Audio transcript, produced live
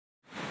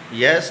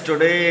Yes,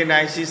 today in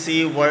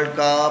ICC World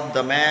Cup,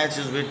 the match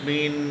is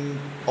between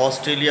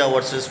Australia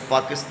versus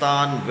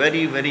Pakistan.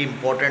 Very, very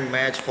important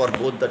match for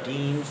both the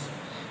teams.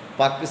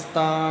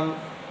 Pakistan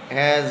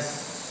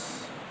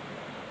has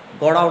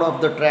got out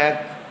of the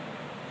track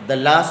the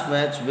last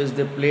match which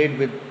they played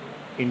with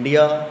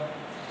India,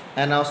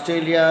 and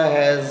Australia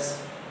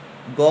has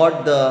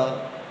got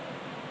the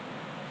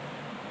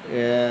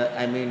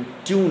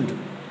tuned.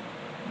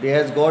 They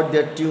has got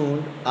their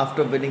tuned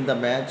after winning the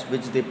match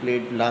which they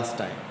played last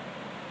time.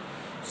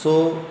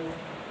 So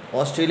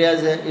Australia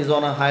is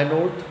on a high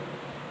note,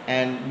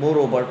 and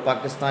moreover,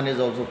 Pakistan is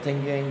also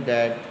thinking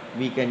that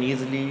we can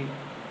easily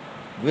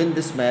win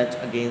this match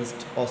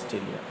against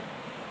Australia.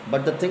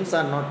 But the things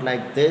are not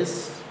like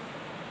this.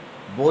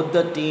 Both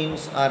the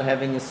teams are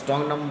having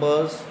strong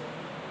numbers,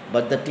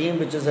 but the team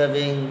which is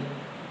having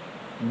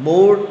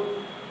more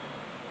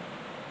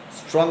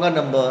stronger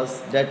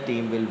numbers, that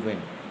team will win.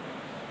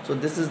 So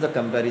this is the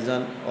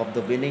comparison of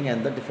the winning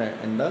and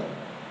the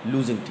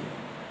losing team.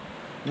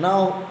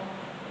 Now,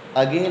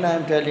 again I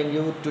am telling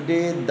you,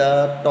 today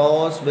the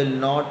toss will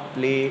not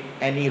play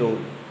any role,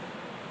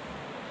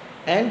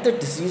 and the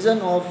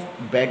decision of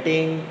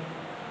batting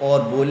or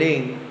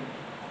bowling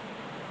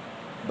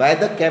by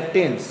the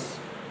captains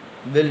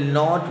will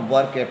not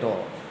work at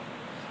all.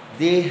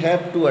 They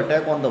have to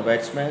attack on the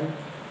batsman,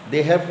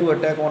 they have to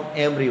attack on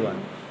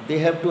everyone, they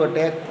have to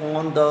attack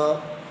on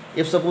the,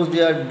 if suppose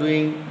they are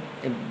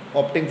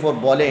opting for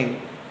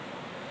bowling,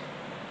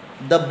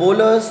 the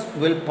bowlers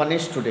will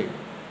punish today.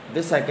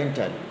 This I can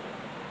tell you.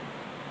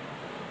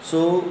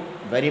 So,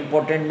 very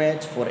important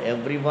match for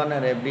everyone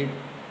and every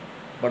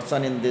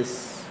person in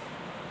this,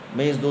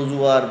 means those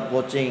who are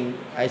watching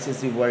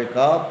ICC World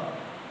Cup.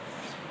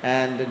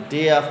 And the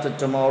day after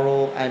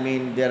tomorrow,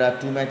 there are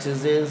two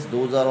matches.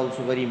 Those are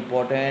also very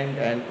important,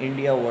 and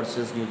India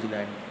versus New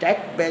Zealand.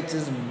 That match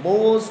is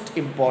most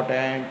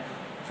important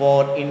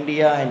for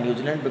India and New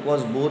Zealand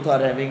because both are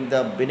having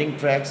the winning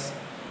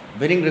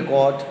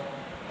record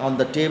on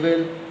the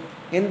table,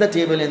 in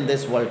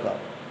this World Cup.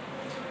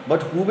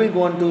 But who will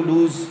going to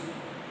lose?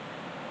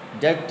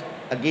 That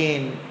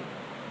again,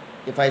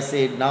 if I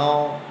say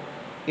now,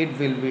 it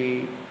will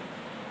be,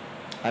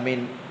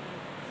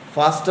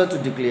 faster to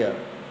declare.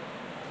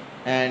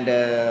 And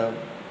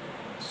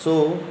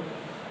so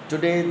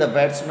today the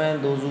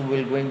batsmen, those who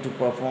will going to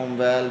perform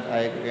well,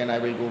 I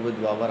will go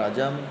with Babar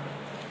Azam,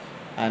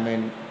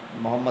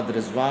 Mohammad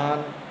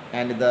Rizwan,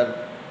 and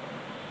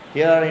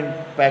here in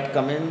Pat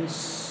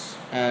Cummins,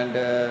 and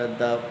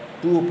the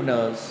two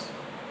openers.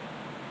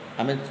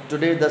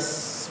 Today the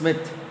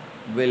Smith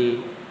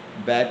will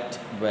bat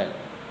well.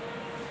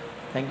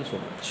 Thank you so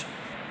much.